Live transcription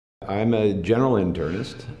I'm a general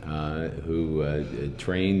internist who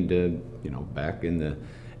trained, back in the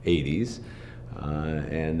 80s,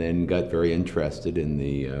 and then got very interested in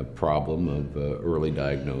the problem of early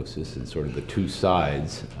diagnosis and sort of the two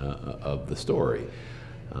sides of the story.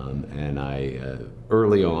 And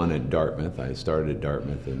early on at Dartmouth, I started at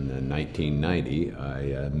Dartmouth in 1990,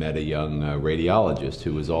 I met a young radiologist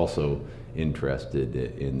who was also interested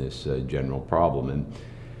in this general problem. And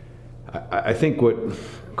I think what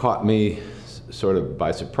caught me sort of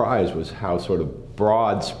by surprise was how sort of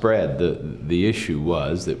broad spread the issue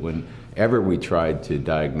was, that whenever we tried to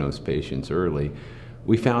diagnose patients early,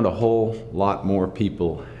 we found a whole lot more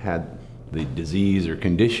people had the disease or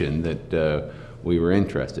condition that we were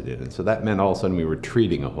interested in. And so that meant all of a sudden we were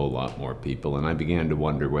treating a whole lot more people, and I began to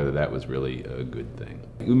wonder whether that was really a good thing.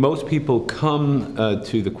 Most people come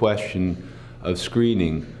to the question of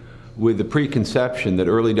screening with the preconception that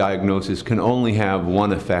early diagnosis can only have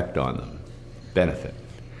one effect on them: benefit.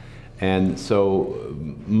 And so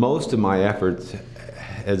most of my efforts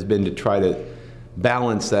has been to try to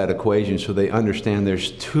balance that equation so they understand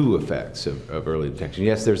there's two effects of early detection.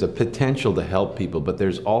 Yes, there's a potential to help people, but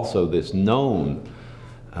there's also this known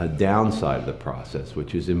downside of the process,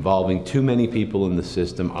 which is involving too many people in the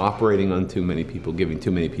system, operating on too many people, giving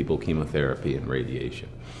too many people chemotherapy and radiation.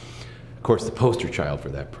 Of course, the poster child for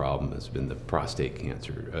that problem has been the prostate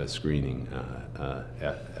cancer screening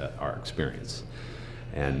our experience.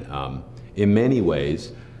 And in many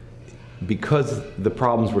ways, because the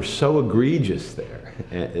problems were so egregious there,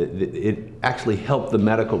 it actually helped the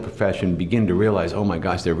medical profession begin to realize, oh my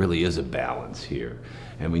gosh, there really is a balance here,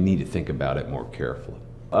 and we need to think about it more carefully.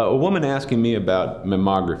 A woman asking me about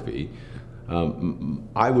mammography,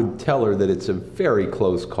 I would tell her that it's a very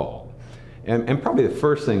close call. And probably the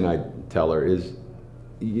first thing I'd tell her is,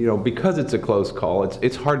 because it's a close call,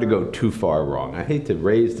 it's hard to go too far wrong. I hate to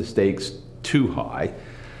raise the stakes too high.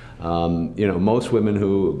 Most women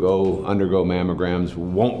who undergo mammograms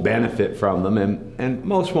won't benefit from them, and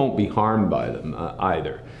most won't be harmed by them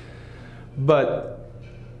either. But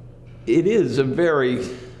it is a very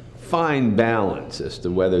fine balance as to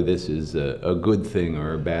whether this is a good thing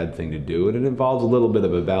or a bad thing to do, and it involves a little bit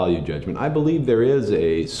of a value judgment. I believe there is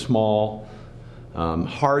a small,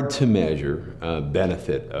 hard to measure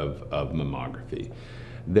benefit of mammography.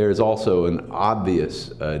 There's also an obvious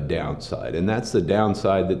downside, and that's the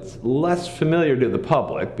downside that's less familiar to the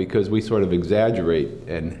public, because we sort of exaggerate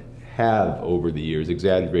and have over the years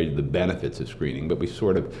exaggerated the benefits of screening, but we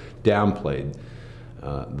sort of downplayed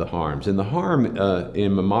the harms. And the harm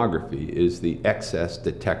in mammography is the excess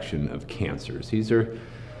detection of cancers. These are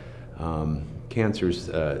cancers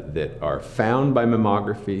that are found by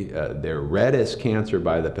mammography. They're read as cancer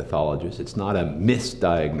by the pathologist. It's not a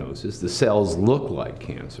misdiagnosis. The cells look like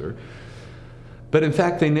cancer, but in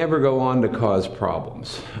fact they never go on to cause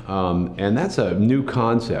problems. And that's a new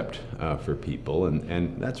concept for people,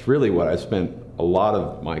 and that's really what I spent a lot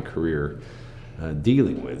of my career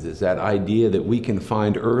dealing with, is that idea that we can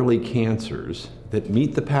find early cancers that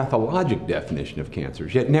meet the pathologic definition of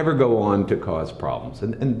cancers, yet never go on to cause problems.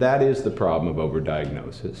 And that is the problem of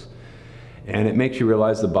overdiagnosis. And it makes you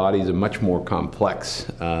realize the body is a much more complex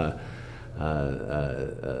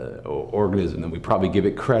organism than we probably give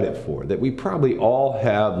it credit for. That we probably all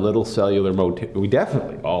have little cellular we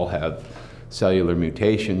definitely all have cellular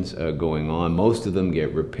mutations going on. Most of them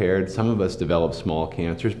get repaired. Some of us develop small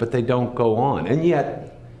cancers, but they don't go on. And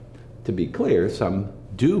yet, to be clear, some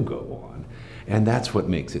do go on. And that's what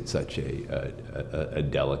makes it such a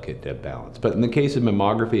delicate balance. But in the case of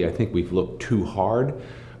mammography, I think we've looked too hard.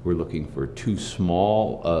 We're looking for too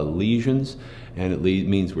small lesions, and it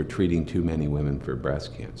means we're treating too many women for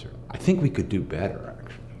breast cancer. I think we could do better,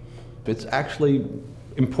 actually. It's actually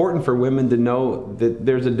important for women to know that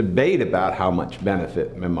there's a debate about how much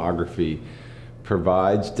benefit mammography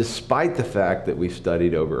provides, despite the fact that we've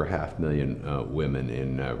studied over 500,000 women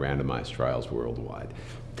in randomized trials worldwide.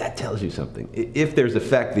 That tells you something. If there's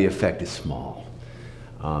effect, the effect is small.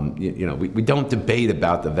 We don't debate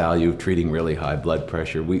about the value of treating really high blood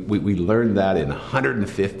pressure. We learned that in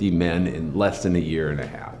 150 men in less than a year and a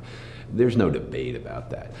half. There's no debate about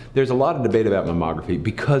that. There's a lot of debate about mammography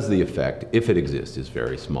because the effect, if it exists, is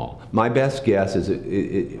very small. My best guess is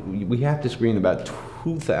we have to screen about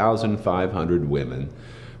 2,500 women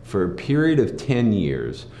for a period of 10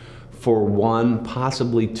 years for one,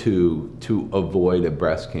 possibly two, to avoid a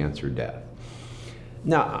breast cancer death.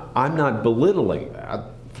 Now, I'm not belittling that.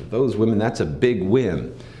 For those women, that's a big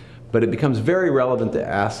win. But it becomes very relevant to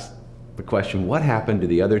ask the question, what happened to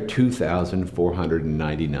the other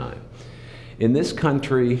 2,499? In this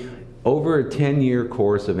country, over a 10-year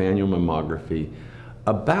course of annual mammography,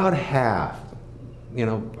 about half,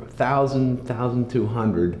 1,000,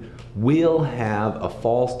 1,200, will have a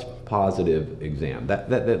false positive exam. That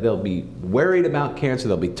they'll be worried about cancer,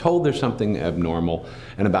 they'll be told there's something abnormal,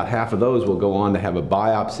 and about half of those will go on to have a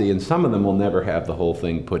biopsy, and some of them will never have the whole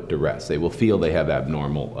thing put to rest. They will feel they have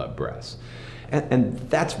abnormal breasts. And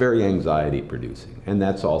that's very anxiety producing. And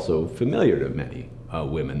that's also familiar to many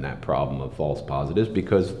women, that problem of false positives,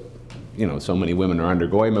 because so many women are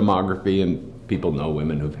undergoing mammography, and people know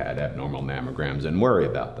women who've had abnormal mammograms and worry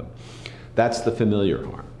about them. That's the familiar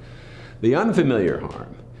harm. The unfamiliar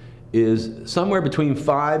harm is somewhere between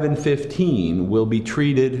 5 and 15 will be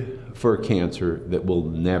treated for cancer that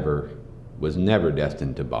was never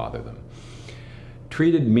destined to bother them.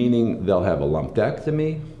 Treated meaning they'll have a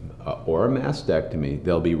lumpectomy or a mastectomy,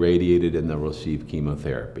 they'll be radiated and they'll receive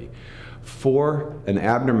chemotherapy for an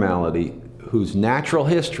abnormality whose natural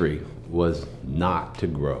history was not to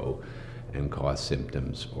grow and cause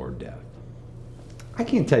symptoms or death. I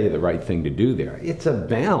can't tell you the right thing to do there. It's a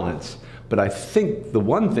balance, but I think the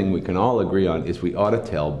one thing we can all agree on is we ought to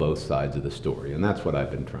tell both sides of the story, and that's what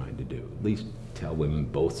I've been trying to do, at least tell women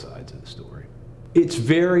both sides of the story. It's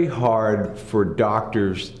very hard for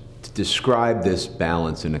doctors to describe this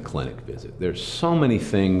balance in a clinic visit. There's so many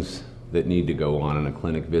things that need to go on in a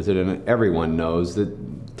clinic visit, and everyone knows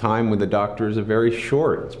that time with the doctor is very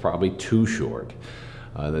short. It's probably too short,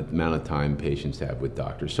 the amount of time patients have with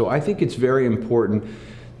doctors. So I think it's very important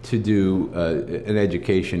to do an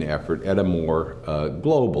education effort at a more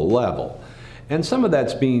global level. And some of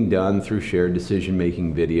that's being done through shared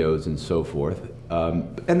decision-making videos and so forth.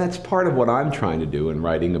 And that's part of what I'm trying to do in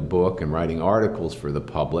writing a book and writing articles for the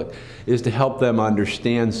public, is to help them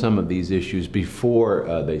understand some of these issues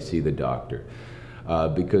before they see the doctor.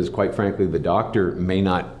 Because quite frankly, the doctor may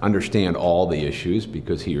not understand all the issues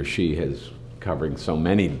because he or she is covering so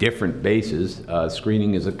many different bases.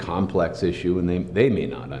 Screening is a complex issue, and they may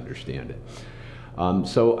not understand it.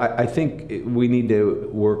 So I think we need to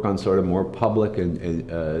work on sort of more public and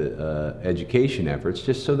education efforts,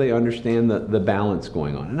 just so they understand the balance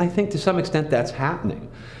going on. And I think to some extent that's happening.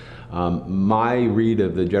 My read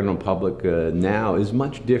of the general public now is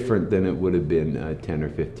much different than it would have been 10 or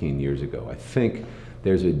 15 years ago. I think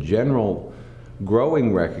there's a general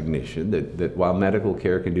growing recognition that while medical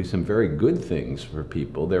care can do some very good things for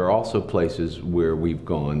people, there are also places where we've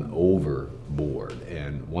gone overboard.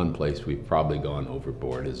 And one place we've probably gone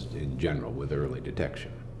overboard is in general with early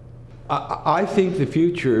detection. I think the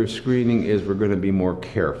future of screening is we're going to be more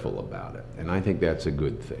careful about it, and I think that's a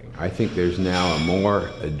good thing. I think there's now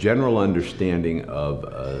a general understanding of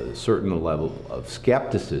a certain level of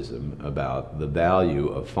skepticism about the value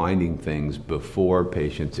of finding things before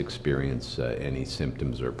patients experience any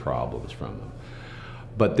symptoms or problems from them.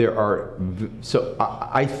 But so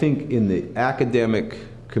I think in the academic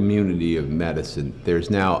community of medicine, there's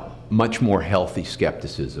now much more healthy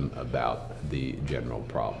skepticism about the general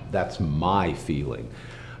problem. That's my feeling.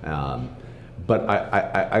 But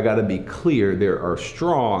I got to be clear, there are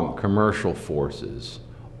strong commercial forces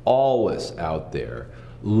always out there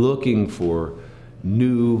looking for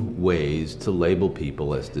new ways to label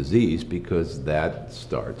people as diseased, because that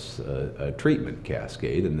starts a treatment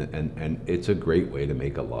cascade, and it's a great way to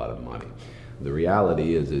make a lot of money. The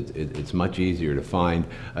reality is it's much easier to find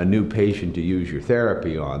a new patient to use your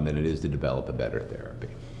therapy on than it is to develop a better therapy.